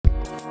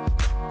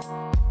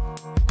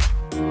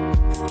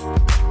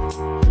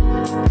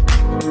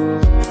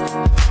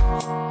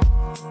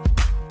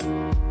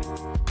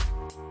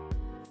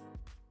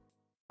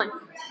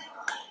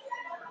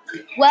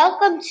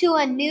Welcome to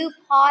a new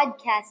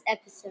podcast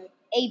episode,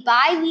 a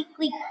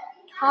bi-weekly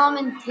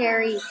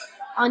commentary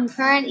on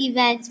current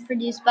events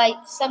produced by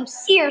some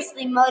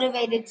seriously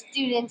motivated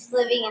students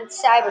living in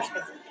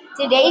cyberspace.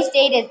 Today's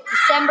date is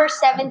December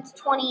 7th,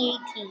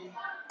 2018.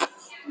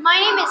 My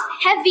name is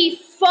Heavy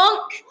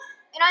Funk,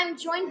 and I'm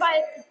joined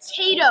by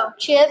Potato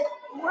Chip.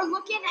 We're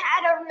looking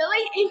at a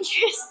really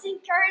interesting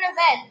current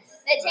event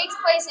that takes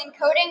place in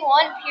Coding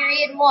 1,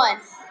 Period 1.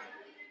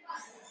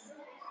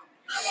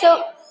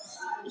 So,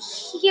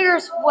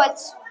 here's what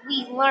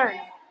we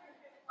learned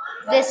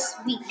this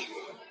week.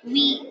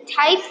 We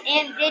typed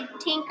and did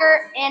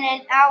tinker in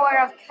an hour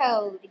of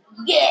code.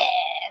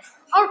 Yes!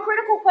 Our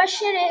critical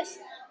question is,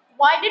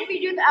 why did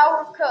we do the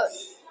hour of code?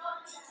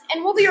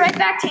 And we'll be right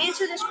back to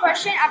answer this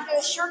question after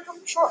the short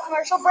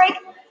commercial break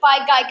by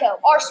Geico,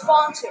 our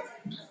sponsor.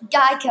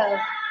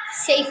 Geico.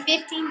 Save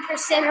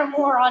 15% or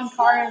more on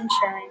car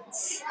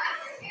insurance.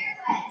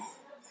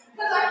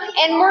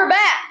 And we're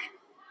back.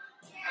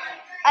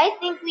 I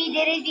think we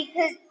did it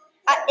because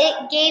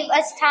it gave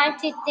us time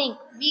to think.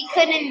 We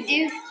couldn't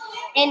do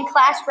in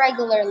class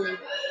regularly.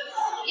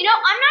 You know,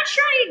 I'm not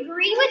sure I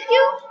agree with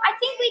you. I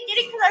think we did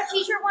it because our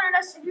teacher wanted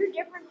us to do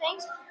different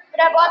things, but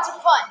have lots of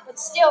fun, but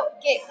still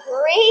get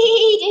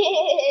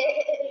graded.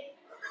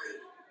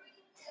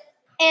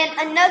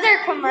 And another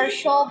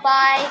commercial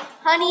by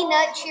Honey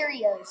Nut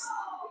Cheerios.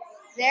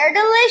 They're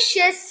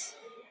delicious.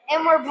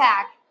 And we're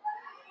back.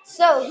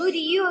 So, who do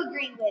you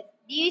agree with?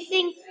 Do you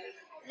think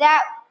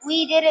that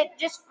we did it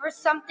just for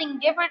something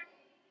different?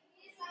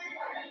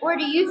 Or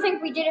do you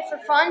think we did it for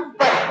fun,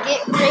 but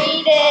get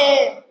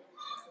graded?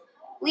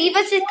 Leave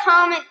us a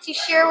comment to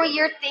share what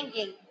you're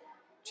thinking.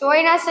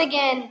 Join us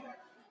again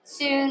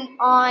soon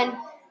on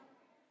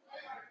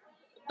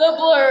The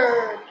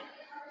Blurred.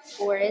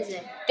 Or is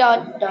it?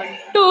 Dun dun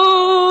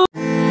dun.